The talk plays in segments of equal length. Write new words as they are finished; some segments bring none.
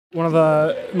One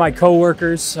of my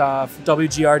coworkers,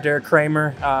 WGR, Derek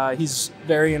Kramer, he's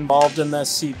very involved in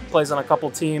this. He plays on a couple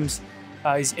teams.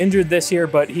 He's injured this year,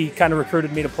 but he kind of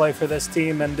recruited me to play for this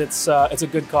team, and it's a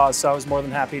good cause. So I was more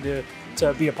than happy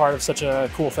to be a part of such a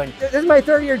cool thing. This is my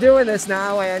third year doing this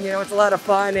now, and it's a lot of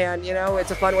fun, and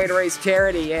it's a fun way to raise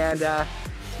charity. And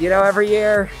every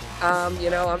year,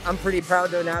 I'm pretty proud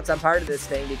to announce I'm part of this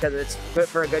thing because it's good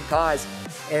for a good cause.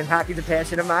 And hockey's a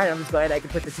passion of mine. I'm just glad I could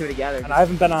put the two together. And I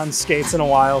haven't been on skates in a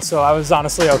while, so I was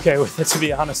honestly okay with it, to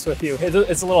be honest with you.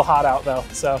 It's a little hot out though,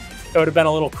 so it would have been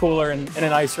a little cooler in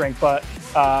an ice rink, but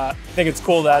I think it's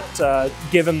cool that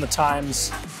given the times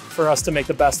for us to make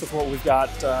the best with what we've got,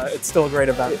 it's still a great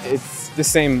event. It's the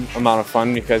same amount of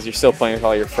fun because you're still playing with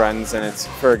all your friends and it's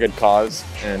for a good cause.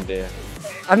 And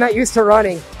I'm not used to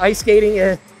running. Ice skating,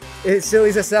 as silly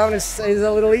as it sounds, is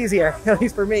a little easier, at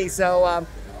least for me. So.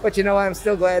 But I'm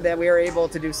still glad that we were able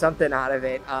to do something out of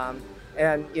it.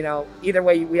 And either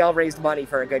way, we all raised money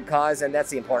for a good cause, and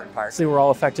that's the important part. So we're all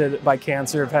affected by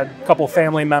cancer. I've had a couple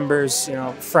family members,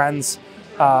 friends.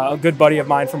 A good buddy of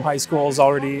mine from high school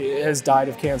has died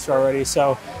of cancer already.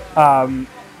 So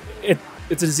it's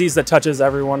a disease that touches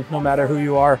everyone, no matter who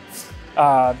you are.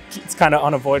 It's kind of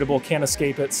unavoidable, can't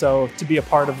escape it. So to be a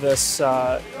part of this,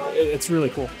 it's really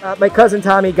cool. My cousin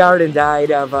Tommy Garden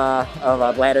died of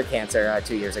bladder cancer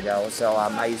 2 years ago, so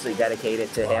I usually dedicate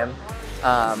it to him.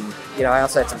 I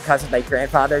also had some cousins. My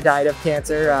grandfather died of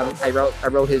cancer. I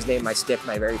wrote his name in my stick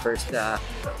my very first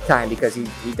time because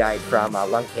he died from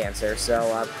lung cancer.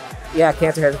 So yeah,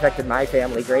 cancer has affected my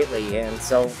family greatly, and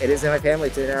so it is in my family.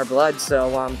 It's in our blood.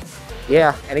 So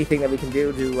yeah, anything that we can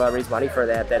do to raise money for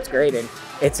that's great. And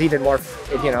it's even more,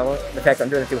 the fact I'm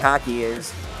doing it through hockey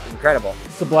is incredible.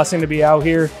 It's a blessing to be out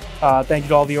here. Thank you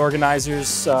to all the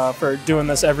organizers for doing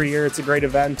this every year. It's a great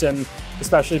event, and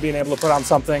especially being able to put on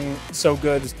something so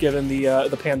good given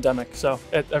the pandemic. So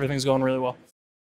everything's going really well.